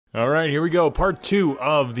All right, here we go. Part 2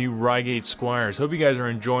 of the Reigate Squires. Hope you guys are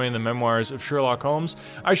enjoying the memoirs of Sherlock Holmes.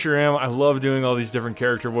 I sure am. I love doing all these different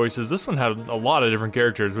character voices. This one had a lot of different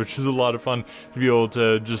characters, which is a lot of fun to be able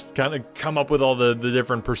to just kind of come up with all the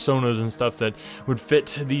different personas and stuff that would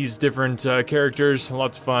fit these different characters.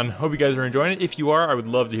 Lots of fun. Hope you guys are enjoying it. If you are, I would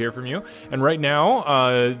love to hear from you. And right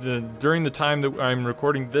now, during the time that I'm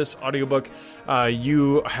recording this audiobook,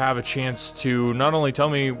 you have a chance to not only tell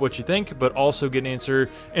me what you think, but also get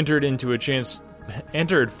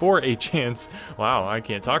entered for a chance. Wow, I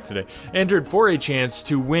can't talk today. Entered for a chance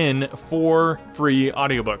to win 4 free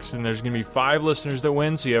audiobooks, and there's going to be 5 listeners that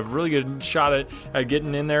win, so you have a really good shot at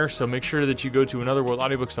getting in there. So make sure that you go to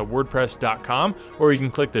anotherworldaudiobooks.wordpress.com, or you can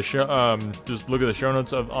click the show, just look at the show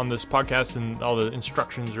notes on this podcast, and all the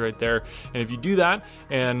instructions right there. And if you do that,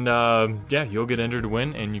 and you'll get entered to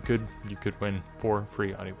win, and you could win 4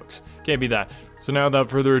 free audiobooks. Can't beat that. So now, without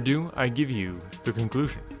further ado, I give you the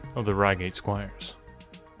conclusion of the Reigate Squires.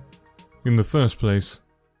 In the first place,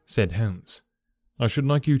 said Holmes, I should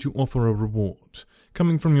like you to offer a reward,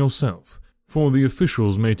 coming from yourself, for the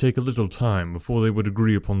officials may take a little time before they would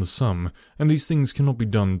agree upon the sum, and these things cannot be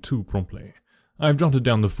done too promptly. I have jotted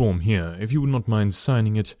down the form here, if you would not mind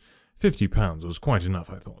signing it. £50 was quite enough,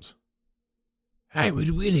 I thought. I would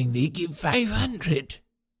willingly give 500,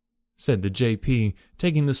 said the J.P.,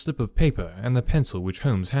 taking the slip of paper and the pencil which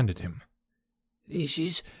Holmes handed him. This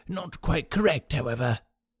is not quite correct, however,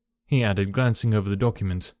 he added, glancing over the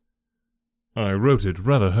document. I wrote it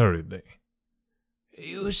rather hurriedly.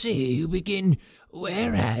 You see, you begin,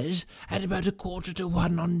 whereas at about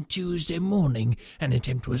 1:45 on Tuesday morning an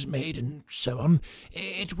attempt was made, and so on.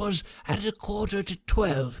 It was at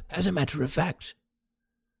 11:45, as a matter of fact.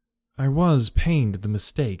 I was pained at the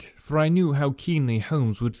mistake, for I knew how keenly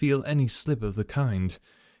Holmes would feel any slip of the kind.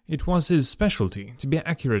 It was his specialty to be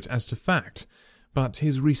accurate as to fact, but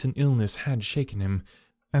his recent illness had shaken him,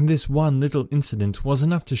 and this one little incident was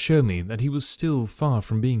enough to show me that he was still far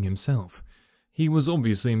from being himself. He was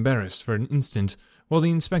obviously embarrassed for an instant, while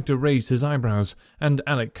the inspector raised his eyebrows, and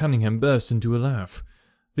Alec Cunningham burst into a laugh.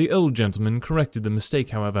 The old gentleman corrected the mistake,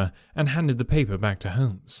 however, and handed the paper back to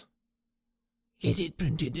Holmes. Get it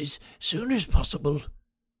printed as soon as possible,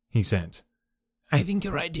 he said. I think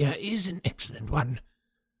your idea is an excellent one.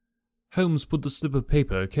 Holmes put the slip of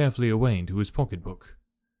paper carefully away into his pocketbook.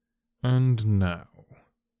 And now,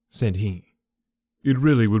 said he, it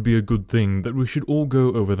really would be a good thing that we should all go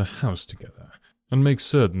over the house together, and make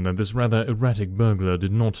certain that this rather erratic burglar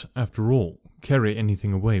did not, after all, carry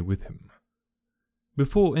anything away with him.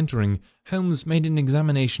 Before entering, Holmes made an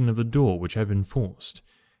examination of the door which had been forced.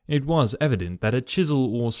 It was evident that a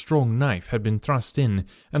chisel or strong knife had been thrust in,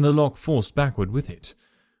 and the lock forced backward with it.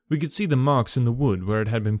 We could see the marks in the wood where it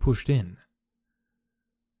had been pushed in.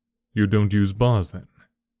 You don't use bars, then?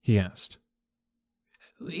 He asked.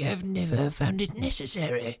 We have never found it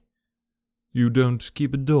necessary. You don't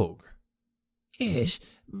keep a dog? Yes,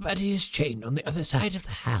 but he is chained on the other side of the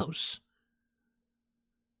house.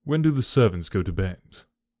 When do the servants go to bed?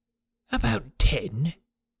 About 10.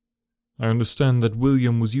 I understand that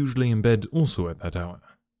William was usually in bed also at that hour.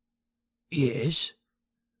 Yes.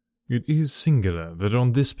 It is singular that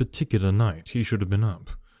on this particular night he should have been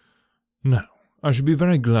up. Now, I should be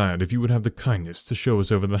very glad if you would have the kindness to show us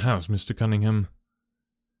over the house, Mr. Cunningham.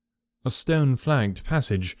 A stone-flagged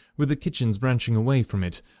passage, with the kitchens branching away from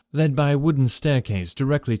it, led by a wooden staircase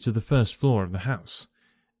directly to the first floor of the house.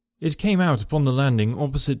 It came out upon the landing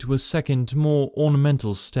opposite to a second, more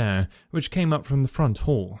ornamental stair, which came up from the front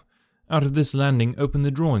hall. Out of this landing opened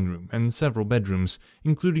the drawing-room and several bedrooms,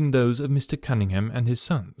 including those of Mr. Cunningham and his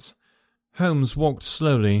sons. Holmes walked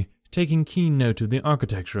slowly, taking keen note of the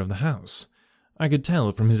architecture of the house. I could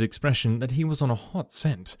tell from his expression that he was on a hot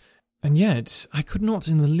scent, and yet I could not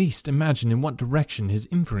in the least imagine in what direction his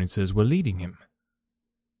inferences were leading him.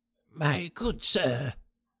 My good sir,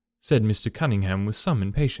 said Mr. Cunningham with some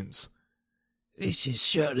impatience, this is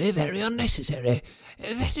surely very unnecessary.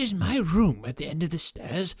 That is my room at the end of the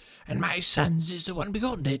stairs, and my son's is the one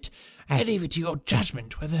beyond it. I leave it to your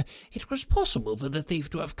judgment whether it was possible for the thief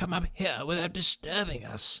to have come up here without disturbing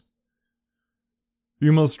us.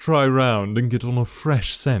 You must try round and get on a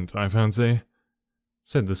fresh scent, I fancy,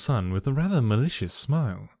 said the son with a rather malicious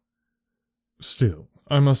smile. Still,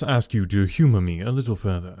 I must ask you to humour me a little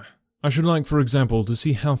further. I should like, for example, to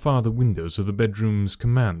see how far the windows of the bedrooms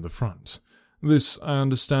command the front. This, I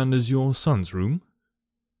understand, is your son's room?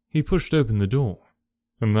 He pushed open the door.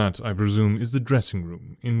 And that, I presume, is the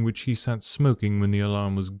dressing-room, in which he sat smoking when the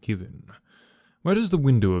alarm was given. Where does the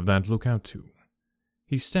window of that look out to?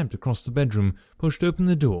 He stepped across the bedroom, pushed open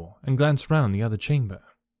the door, and glanced round the other chamber.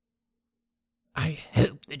 I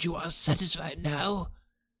hope that you are satisfied now,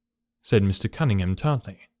 said Mr. Cunningham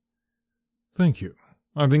tartly. Thank you.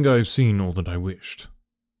 I think I have seen all that I wished.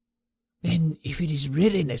 Then, if it is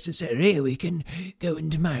really necessary, we can go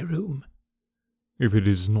into my room. If it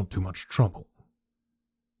is not too much trouble.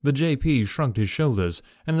 The JP shrugged his shoulders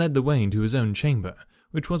and led the way into his own chamber,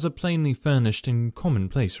 which was a plainly furnished and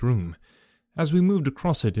commonplace room. As we moved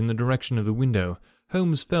across it in the direction of the window,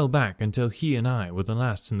 Holmes fell back until he and I were the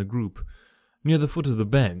last in the group. Near the foot of the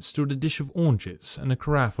bed stood a dish of oranges and a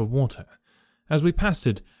carafe of water. As we passed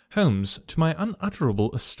it, Holmes, to my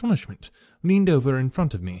unutterable astonishment, leaned over in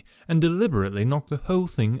front of me and deliberately knocked the whole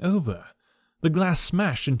thing over. The glass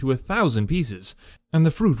smashed into 1,000 pieces, and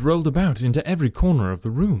the fruit rolled about into every corner of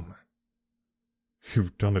the room.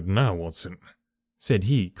 You've done it now, Watson, said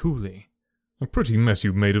he coolly. A pretty mess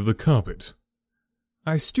you've made of the carpet.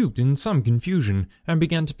 I stooped in some confusion and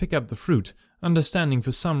began to pick up the fruit, understanding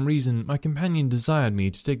for some reason my companion desired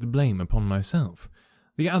me to take the blame upon myself.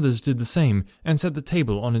 The others did the same and set the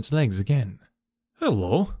table on its legs again.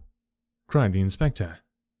 "Hello," cried the inspector.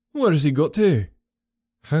 "Where has he got to?"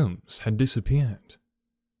 Holmes had disappeared.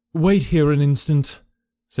 "Wait here an instant,"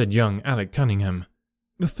 said young Alec Cunningham.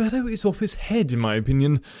 "The fellow is off his head, in my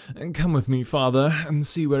opinion. Come with me, father, and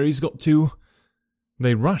see where he's got to."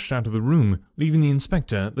 They rushed out of the room, leaving the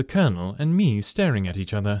inspector, the colonel, and me staring at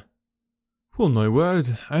each other. "Well, my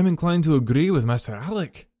word, I'm inclined to agree with Master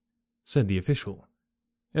Alec," said the official.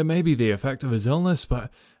 "It may be the effect of his illness,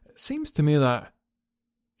 but it seems to me that—"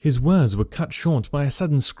 His words were cut short by a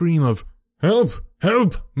sudden scream of, "Help!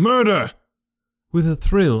 Help! Murder!" With a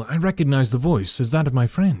thrill, I recognized the voice as that of my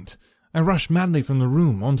friend. I rushed madly from the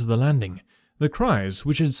room onto the landing. The cries,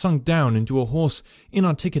 which had sunk down into a hoarse,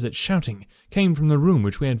 inarticulate shouting, came from the room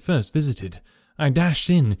which we had first visited. I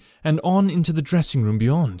dashed in, and on into the dressing-room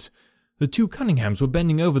beyond. The two Cunninghams were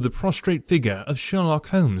bending over the prostrate figure of Sherlock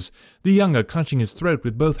Holmes, the younger clutching his throat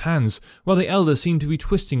with both hands, while the elder seemed to be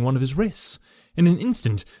twisting one of his wrists. In an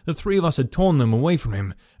instant, the three of us had torn them away from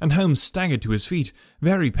him, and Holmes staggered to his feet,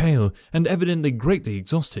 very pale, and evidently greatly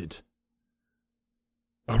exhausted.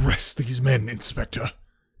 "Arrest these men, Inspector,"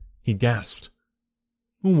 he gasped.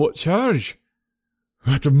 "On what charge?"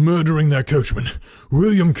 "That of murdering their coachman,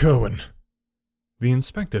 William Kirwan." The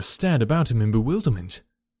inspector stared about him in bewilderment.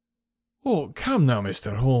 "Oh, come now,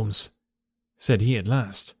 Mr. Holmes," said he at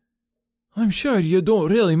last. "I'm sure you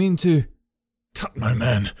don't really mean to—" "Tut, my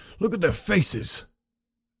man, look at their faces,"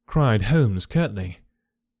 cried Holmes curtly.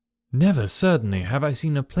 Never, certainly, have I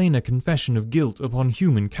seen a plainer confession of guilt upon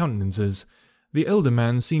human countenances. The elder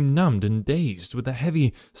man seemed numbed and dazed, with a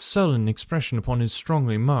heavy, sullen expression upon his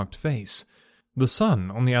strongly marked face. The son,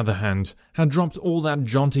 on the other hand, had dropped all that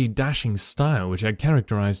jaunty, dashing style which had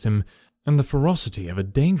characterized him, and the ferocity of a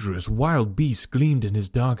dangerous wild beast gleamed in his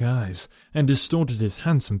dark eyes, and distorted his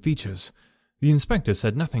handsome features. The inspector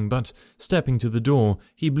said nothing, but, stepping to the door,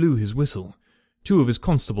 he blew his whistle. Two of his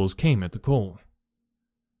constables came at the call.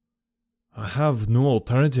 "I have no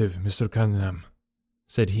alternative, Mr. Cunningham,"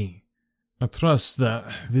 said he. "I trust that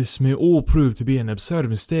this may all prove to be an absurd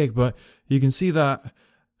mistake, but you can see that—"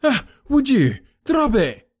 "Ah, would you? Drop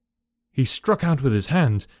it!" He struck out with his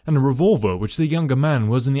hand, and a revolver which the younger man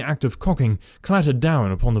was in the act of cocking clattered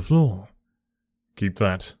down upon the floor. "Keep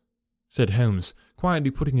that," said Holmes,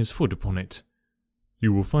 quietly putting his foot upon it.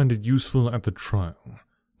 "You will find it useful at the trial,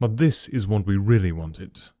 but this is what we really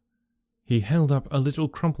wanted." He held up a little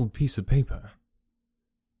crumpled piece of paper.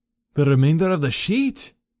 "The remainder of the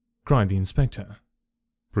sheet?" cried the inspector.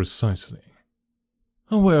 "Precisely."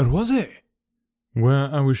 "And where was it?"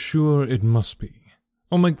 "Where I was sure it must be.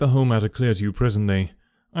 I'll make the whole matter clear to you presently.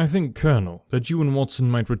 I think, Colonel, that you and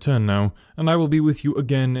Watson might return now, and I will be with you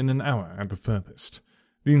again in an hour at the furthest.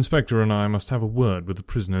 The inspector and I must have a word with the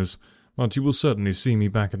prisoners, but you will certainly see me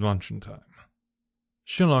back at luncheon time."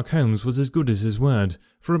 Sherlock Holmes was as good as his word,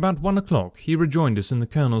 for about 1 o'clock he rejoined us in the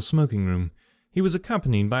colonel's smoking room. He was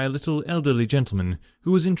accompanied by a little elderly gentleman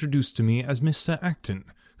who was introduced to me as Mr. Acton,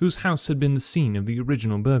 whose house had been the scene of the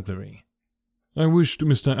original burglary. "I wished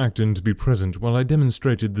Mr. Acton to be present while I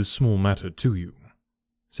demonstrated this small matter to you,"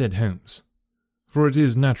 said Holmes, "for it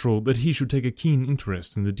is natural that he should take a keen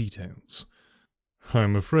interest in the details. I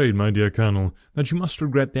am afraid, my dear Colonel, that you must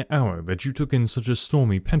regret the hour that you took in such a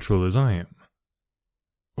stormy petrel as I am."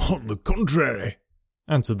 "On the contrary,"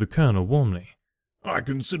 answered the Colonel warmly, "I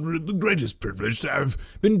consider it the greatest privilege to have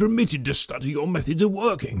been permitted to study your methods of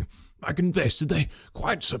working. I confess that they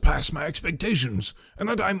quite surpass my expectations, and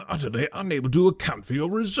that I am utterly unable to account for your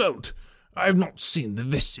result. I have not seen the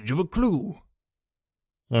vestige of a clue."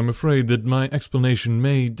 "I am afraid that my explanation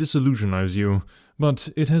may disillusionize you, but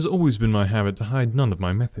it has always been my habit to hide none of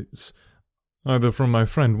my methods. either from my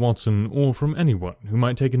friend Watson or from anyone who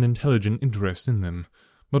might take an intelligent interest in them.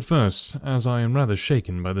 But first, as I am rather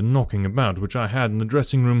shaken by the knocking about which I had in the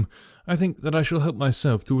dressing-room, I think that I shall help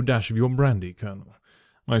myself to a dash of your brandy, Colonel.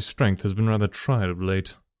 My strength has been rather tried of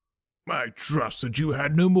late. I trust that you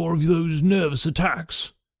had no more of those nervous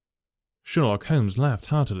attacks. Sherlock Holmes laughed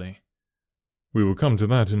heartily. We will come to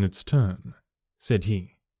that in its turn, said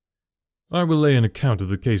he. I will lay an account of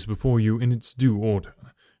the case before you in its due order,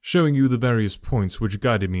 showing you the various points which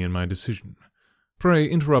guided me in my decision. Pray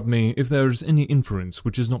interrupt me if there is any inference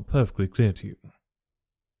which is not perfectly clear to you.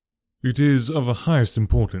 It is of the highest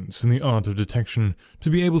importance in the art of detection to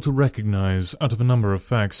be able to recognize out of a number of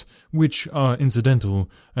facts which are incidental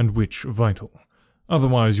and which vital.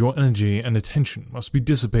 Otherwise your energy and attention must be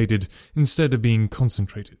dissipated instead of being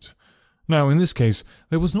concentrated. Now, in this case,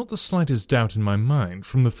 there was not the slightest doubt in my mind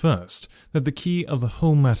from the first that the key of the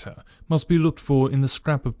whole matter must be looked for in the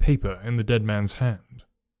scrap of paper in the dead man's hand.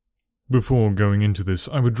 Before going into this,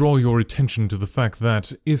 I would draw your attention to the fact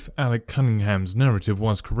that, if Alec Cunningham's narrative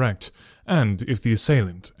was correct, and if the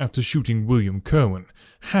assailant, after shooting William Kerwin,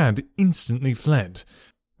 had instantly fled,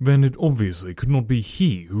 then it obviously could not be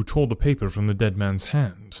he who tore the paper from the dead man's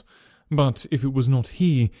hand. But if it was not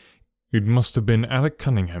he, it must have been Alec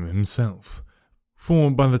Cunningham himself.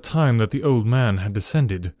 For by the time that the old man had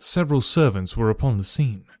descended, several servants were upon the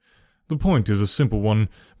scene. The point is a simple one,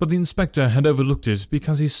 but the inspector had overlooked it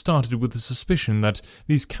because he started with the suspicion that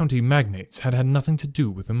these county magnates had had nothing to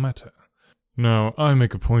do with the matter. Now, I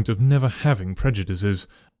make a point of never having prejudices,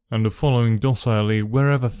 and of following docilely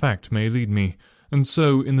wherever fact may lead me, and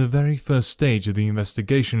so, in the very first stage of the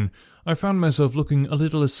investigation, I found myself looking a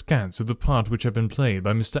little askance at the part which had been played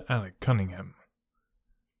by Mr. Alec Cunningham.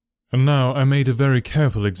 And now I made a very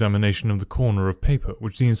careful examination of the corner of paper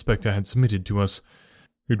which the inspector had submitted to us.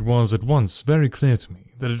 It was at once very clear to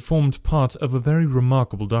me that it formed part of a very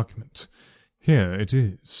remarkable document. Here it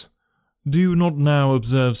is. Do you not now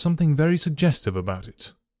observe something very suggestive about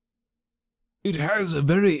it? It has a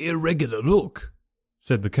very irregular look,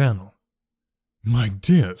 said the Colonel. My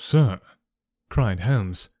dear sir, cried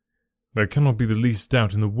Holmes, there cannot be the least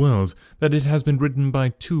doubt in the world that it has been written by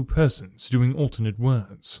two persons doing alternate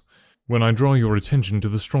words. When I draw your attention to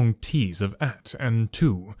the strong T's of at and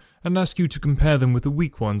to, and ask you to compare them with the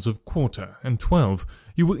weak ones of quarter and 12,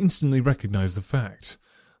 you will instantly recognize the fact.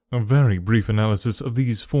 A very brief analysis of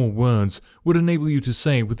these four words would enable you to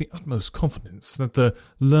say with the utmost confidence that the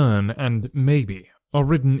learn and maybe are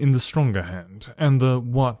written in the stronger hand, and the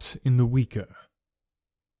what in the weaker.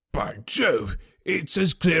 By Jove, it's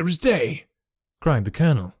as clear as day, cried the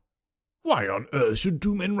Colonel. Why on earth should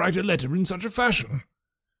two men write a letter in such a fashion?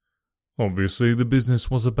 Obviously the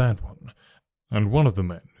business was a bad one, and one of the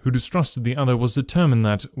men who distrusted the other was determined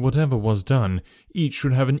that, whatever was done, each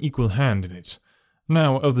should have an equal hand in it.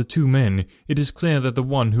 Now, of the two men, it is clear that the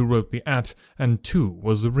one who wrote the at and to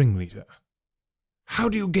was the ringleader. How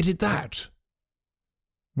do you get at that?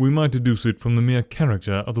 We might deduce it from the mere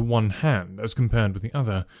character of the one hand as compared with the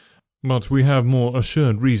other, but we have more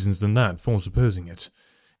assured reasons than that for supposing it.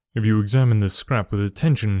 If you examine this scrap with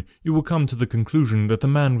attention, you will come to the conclusion that the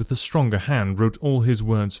man with the stronger hand wrote all his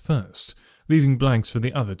words first, leaving blanks for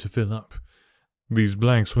the other to fill up. These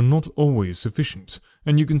blanks were not always sufficient,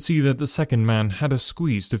 and you can see that the second man had a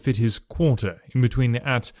squeeze to fit his quarter in between the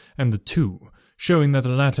at and the to, showing that the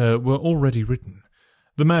latter were already written.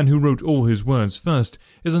 The man who wrote all his words first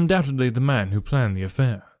is undoubtedly the man who planned the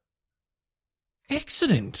affair.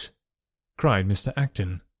 Excellent, cried Mr.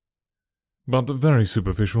 Acton. But very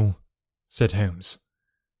superficial, said Holmes.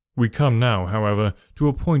 We come now, however, to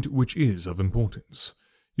a point which is of importance.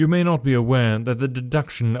 You may not be aware that the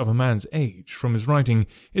deduction of a man's age from his writing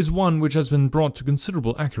is one which has been brought to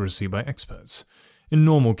considerable accuracy by experts. In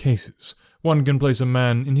normal cases, one can place a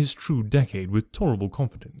man in his true decade with tolerable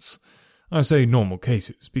confidence. I say normal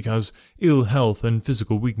cases because ill health and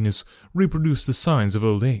physical weakness reproduce the signs of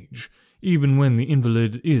old age, even when the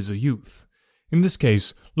invalid is a youth. In this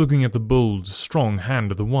case, looking at the bold, strong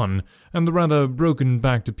hand of the one, and the rather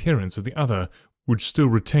broken-backed appearance of the other, which still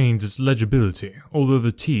retains its legibility, although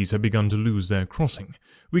the T's have begun to lose their crossing,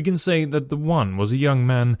 we can say that the one was a young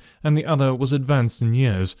man, and the other was advanced in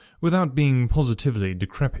years, without being positively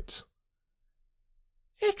decrepit.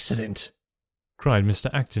 Excellent, cried Mr.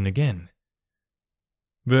 Acton again.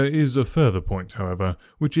 There is a further point, however,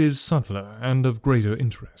 which is subtler and of greater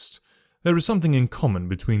interest. There is something in common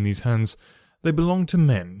between these hands. They belong to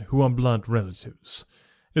men who are blood relatives.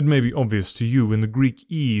 It may be obvious to you in the Greek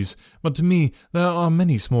E's, but to me there are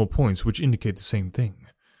many small points which indicate the same thing.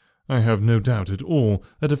 I have no doubt at all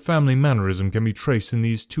that a family mannerism can be traced in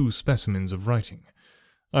these two specimens of writing.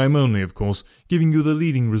 I am only, of course, giving you the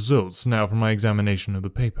leading results now from my examination of the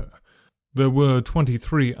paper. There were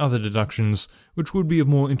 23 other deductions which would be of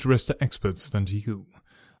more interest to experts than to you.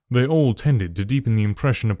 They all tended to deepen the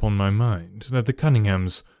impression upon my mind that the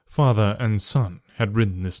Cunninghams, father and son, had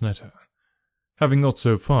written this letter. Having got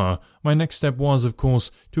so far, my next step was, of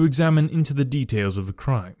course, to examine into the details of the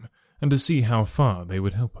crime, and to see how far they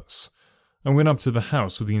would help us. I went up to the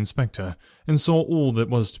house with the inspector, and saw all that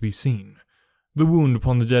was to be seen. The wound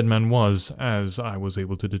upon the dead man was, as I was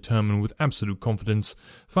able to determine with absolute confidence,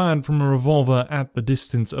 fired from a revolver at the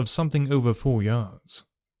distance of something over 4 yards.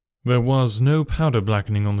 There was no powder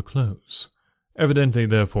blackening on the clothes. Evidently,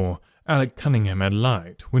 therefore, Alec Cunningham had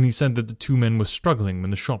lied when he said that the two men were struggling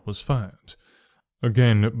when the shot was fired.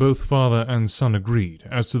 Again, both father and son agreed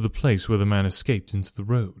as to the place where the man escaped into the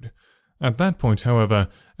road. At that point, however,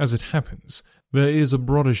 as it happens, there is a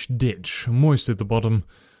broadish ditch, moist at the bottom.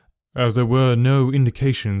 As there were no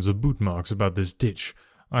indications of boot marks about this ditch,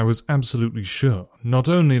 I was absolutely sure not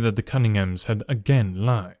only that the Cunninghams had again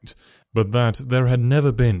lied, but that there had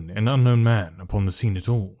never been an unknown man upon the scene at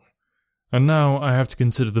all. And now I have to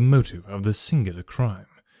consider the motive of this singular crime.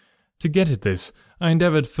 To get at this, I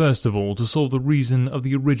endeavoured first of all to solve the reason of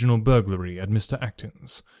the original burglary at Mr.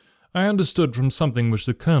 Acton's. I understood from something which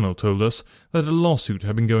the Colonel told us that a lawsuit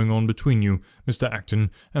had been going on between you, Mr. Acton,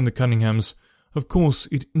 and the Cunninghams. Of course,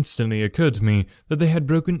 it instantly occurred to me that they had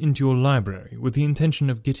broken into your library with the intention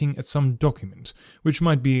of getting at some document which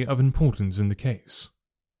might be of importance in the case.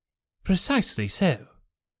 Precisely so,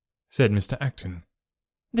 said Mr. Acton.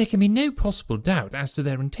 There can be no possible doubt as to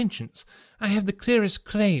their intentions. I have the clearest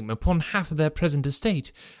claim upon half of their present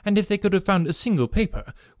estate, and if they could have found a single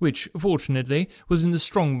paper, which, fortunately, was in the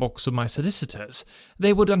strong box of my solicitors,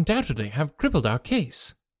 they would undoubtedly have crippled our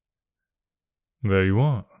case. There you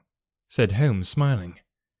are, said Holmes, smiling.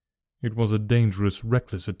 It was a dangerous,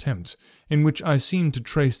 reckless attempt, in which I seemed to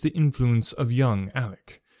trace the influence of young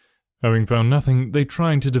Alec. Having found nothing, they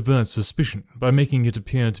tried to divert suspicion by making it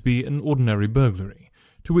appear to be an ordinary burglary,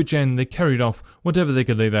 to which end they carried off whatever they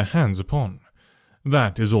could lay their hands upon.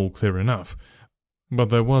 That is all clear enough,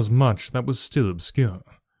 but there was much that was still obscure.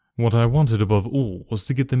 What I wanted above all was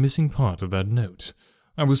to get the missing part of that note.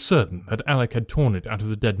 I was certain that Alec had torn it out of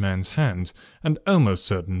the dead man's hand, and almost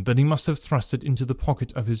certain that he must have thrust it into the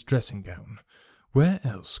pocket of his dressing gown. Where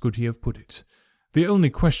else could he have put it? The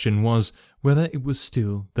only question was whether it was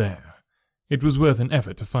still there. It was worth an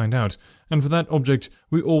effort to find out, and for that object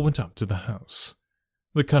we all went up to the house.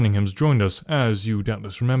 The Cunninghams joined us, as you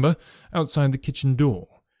doubtless remember, outside the kitchen door.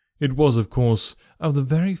 It was, of course, of the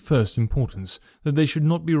very first importance that they should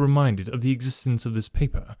not be reminded of the existence of this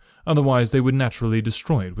paper, otherwise they would naturally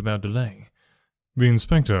destroy it without delay. The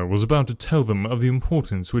inspector was about to tell them of the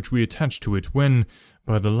importance which we attached to it when,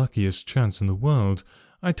 by the luckiest chance in the world,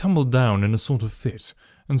 I tumbled down in a sort of fit,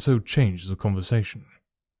 and so changed the conversation.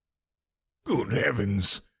 "Good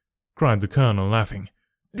heavens!" cried the Colonel, laughing.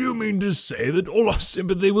 "Do you mean to say that all our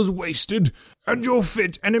sympathy was wasted, and your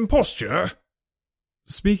fit an imposture?"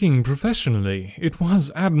 "Speaking professionally, it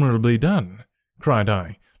was admirably done," cried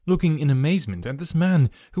I, looking in amazement at this man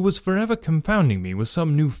who was forever confounding me with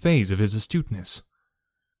some new phase of his astuteness.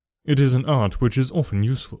 "It is an art which is often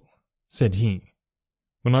useful," said he.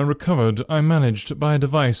 "When I recovered, I managed, by a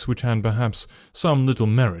device which had perhaps some little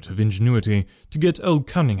merit of ingenuity, to get old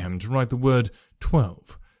Cunningham to write the word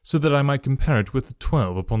 12, so that I might compare it with the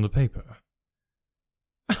 12 upon the paper."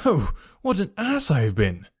 "Oh, what an ass I have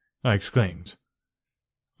been!" I exclaimed.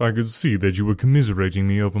 "I could see that you were commiserating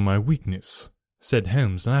me over my weakness," said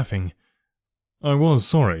Holmes, laughing. "I was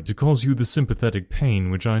sorry to cause you the sympathetic pain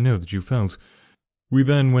which I know that you felt. We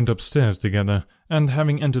then went upstairs together, and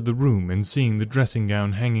having entered the room and seeing the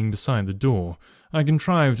dressing-gown hanging beside the door, I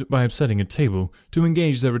contrived, by upsetting a table, to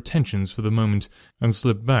engage their attentions for the moment, and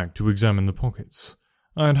slipped back to examine the pockets.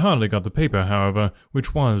 I had hardly got the paper, however,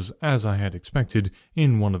 which was, as I had expected,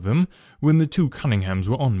 in one of them, when the two Cunninghams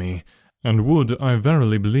were on me, and would, I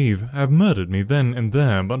verily believe, have murdered me then and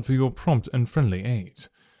there but for your prompt and friendly aid.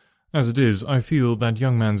 As it is, I feel that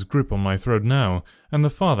young man's grip on my throat now, and the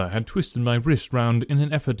father had twisted my wrist round in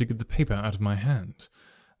an effort to get the paper out of my hand.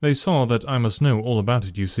 They saw that I must know all about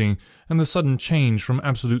it, you see, and the sudden change from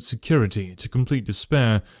absolute security to complete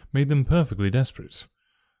despair made them perfectly desperate.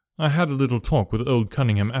 I had a little talk with old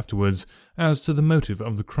Cunningham afterwards as to the motive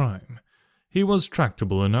of the crime. He was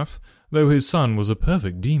tractable enough, though his son was a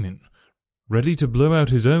perfect demon, ready to blow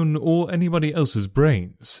out his own or anybody else's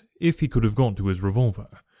brains if he could have got to his revolver.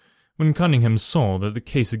 When Cunningham saw that the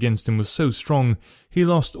case against him was so strong, he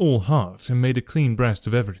lost all heart and made a clean breast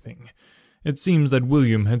of everything. It seems that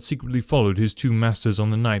William had secretly followed his two masters on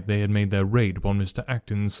the night they had made their raid upon Mr.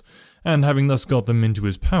 Acton's, and having thus got them into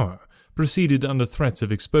his power, proceeded under threats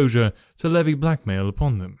of exposure to levy blackmail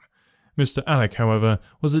upon them. Mr. Alec, however,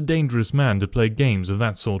 was a dangerous man to play games of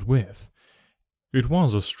that sort with. It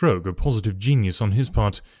was a stroke of positive genius on his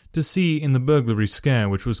part to see in the burglary scare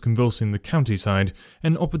which was convulsing the countryside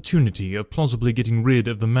an opportunity of plausibly getting rid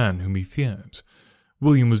of the man whom he feared.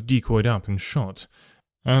 William was decoyed up and shot,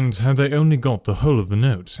 and had they only got the whole of the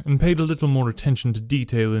note and paid a little more attention to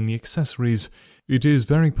detail in the accessories, it is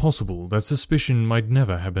very possible that suspicion might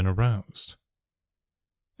never have been aroused.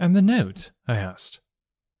 "And the note?" I asked.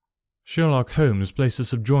 Sherlock Holmes placed the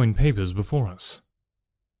subjoined papers before us.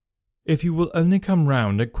 "If you will only come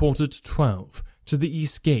round at 11:45 to the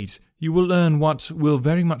East Gate, you will learn what will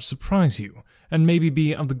very much surprise you, and maybe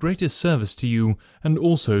be of the greatest service to you and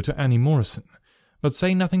also to Annie Morrison. But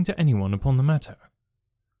say nothing to anyone upon the matter."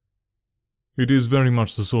 "It is very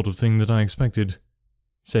much the sort of thing that I expected,"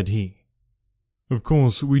 said he. "Of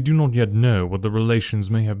course, we do not yet know what the relations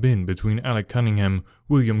may have been between Alec Cunningham,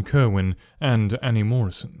 William Kerwin, and Annie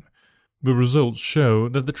Morrison. The results show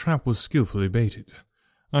that the trap was skillfully baited.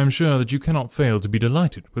 I am sure that you cannot fail to be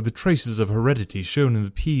delighted with the traces of heredity shown in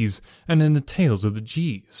the P's and in the tails of the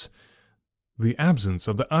G's. The absence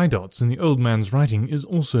of the I-dots in the old man's writing is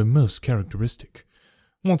also most characteristic.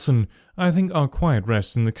 Watson, I think our quiet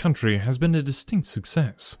rest in the country has been a distinct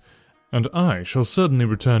success, and I shall certainly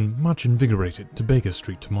return much invigorated to Baker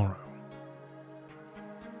Street tomorrow."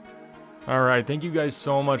 All right, thank you guys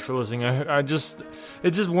so much for listening. It just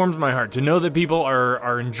warms my heart to know that people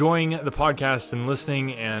are enjoying the podcast and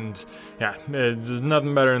listening. And yeah, there's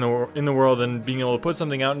nothing better in the world than being able to put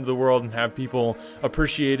something out into the world and have people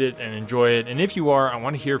appreciate it and enjoy it. And if you are, I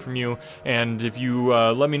want to hear from you. And if you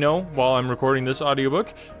let me know while I'm recording this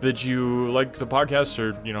audiobook that you like the podcast,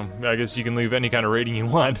 or I guess you can leave any kind of rating you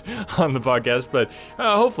want on the podcast. But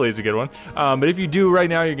hopefully it's a good one. But if you do right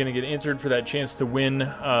now, you're going to get answered for that chance to win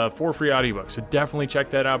 4 free audiobooks. So definitely check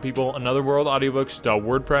that out, people.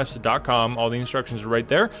 anotherworldaudiobooks.wordpress.com. All the instructions are right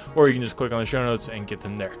there, or you can just click on the show notes and get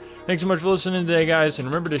them there. Thanks so much for listening today, guys, and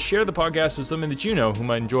remember to share the podcast with someone that you know who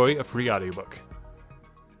might enjoy a free audiobook.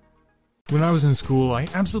 When I was in school, I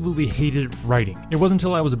absolutely hated writing. It wasn't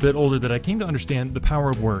until I was a bit older that I came to understand the power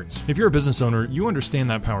of words. If you're a business owner, you understand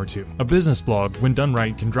that power too. A business blog, when done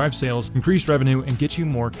right, can drive sales, increase revenue, and get you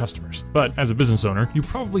more customers. But as a business owner, you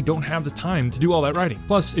probably don't have the time to do all that writing.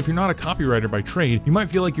 Plus, if you're not a copywriter by trade, you might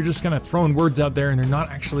feel like you're just kind of throwing words out there and they're not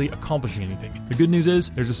actually accomplishing anything. The good news is,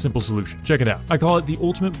 there's a simple solution. Check it out. I call it the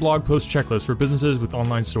Ultimate Blog Post Checklist for businesses with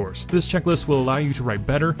online stores. This checklist will allow you to write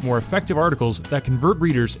better, more effective articles that convert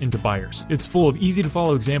readers into buyers. It's full of easy to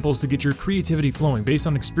follow examples to get your creativity flowing based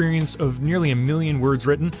on experience of nearly 1 million words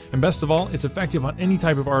written, and best of all, it's effective on any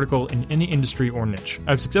type of article in any industry or niche.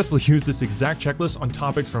 I've successfully used this exact checklist on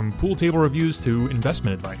topics from pool table reviews to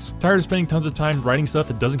investment advice. Tired of spending tons of time writing stuff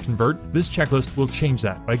that doesn't convert? This checklist will change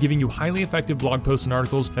that by giving you highly effective blog posts and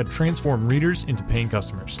articles that transform readers into paying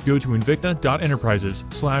customers. Go to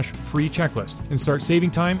invicta.enterprises/free checklist and start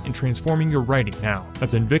saving time and transforming your writing now.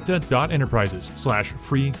 That's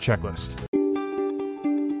invicta.enterprises/free checklist.